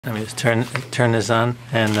Let me just turn this on,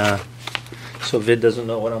 and so Vid doesn't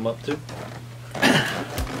know what I'm up to.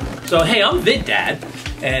 So hey, I'm Vid Dad,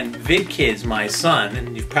 and Vid Kid's my son,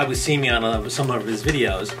 and you've probably seen me on some of his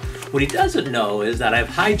videos. What he doesn't know is that I've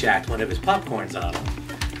hijacked one of his popcorns on him.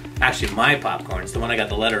 Actually, my popcorn's the one I got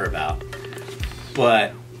the letter about.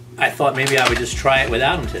 But I thought maybe I would just try it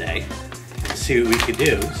without him today and see what we could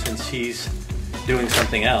do, since he's doing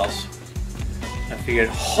something else. I figured,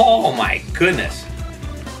 oh my goodness.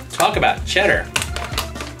 Talk about cheddar.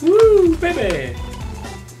 Woo, baby.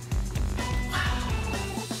 Wow.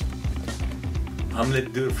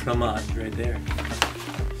 Omelette du fromage right there.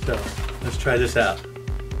 So, let's try this out.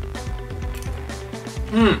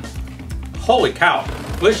 Holy cow.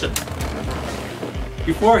 Listen.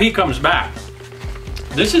 Before he comes back,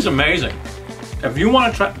 this is amazing. If you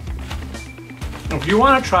want to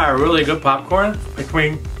try a really good popcorn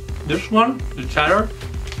between this one, the cheddar,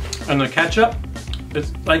 and the ketchup,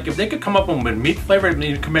 it's like if they could come up with meat flavor,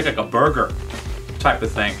 you could make like a burger type of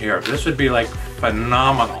thing here. This would be like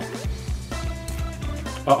phenomenal.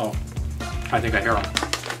 Uh-oh. I think I hear him.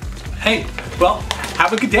 Hey, well,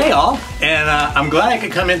 have a good day, all. And I'm glad I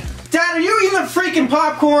could come in. Dad, are you eating freaking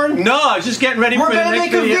popcorn? No, I was just getting ready for the next video.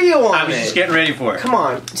 We're gonna make a video on it. I was just getting ready for it. Come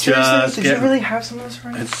on. Seriously, did you really have some of this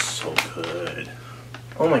right? It's so good.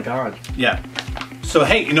 Oh my god. Yeah. So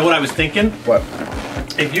hey, you know what I was thinking? What?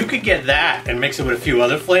 If you could get that and mix it with a few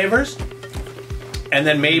other flavors, and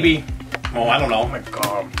then maybe, oh, I don't know. Oh my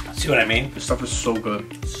god. See what I mean? This stuff is so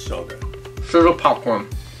good. So good. Sizzle popcorn.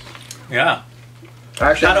 Yeah.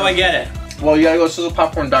 Actually, how do I get it? Well, you gotta go to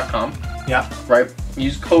sizzlepopcorn.com. Yeah. Right.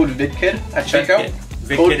 Use code VidKid at checkout.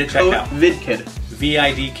 VidKid at checkout. VidKid.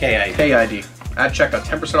 VIDKID. KID. At checkout.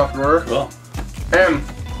 10% off your order. Cool. And,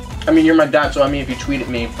 I mean, you're my dad, so I mean, if you tweet at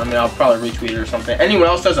me, I mean, I'll probably retweet it or something. Anyone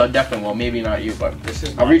else does, I definitely will. Maybe not you, but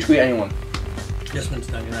I'll retweet anyone. This one's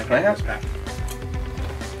not. You're not Can I gonna have this back.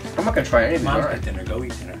 I'm not gonna try anything. Mom's Alright. got dinner. Go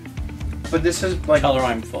eat dinner. But this is like. Tell her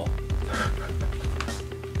I'm full.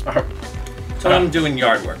 So I'm doing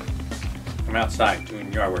yard work. I'm outside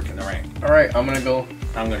doing yard work in the rain. Alright, I'm gonna go.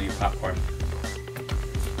 I'm gonna eat popcorn.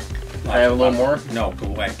 I have a little more? No, go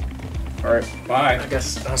away. Alright. Bye. I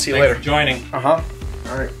guess I'll see you Thanks later. for joining. Uh-huh.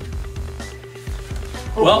 Alright.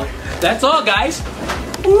 Well, that's all, guys.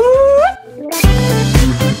 Woo!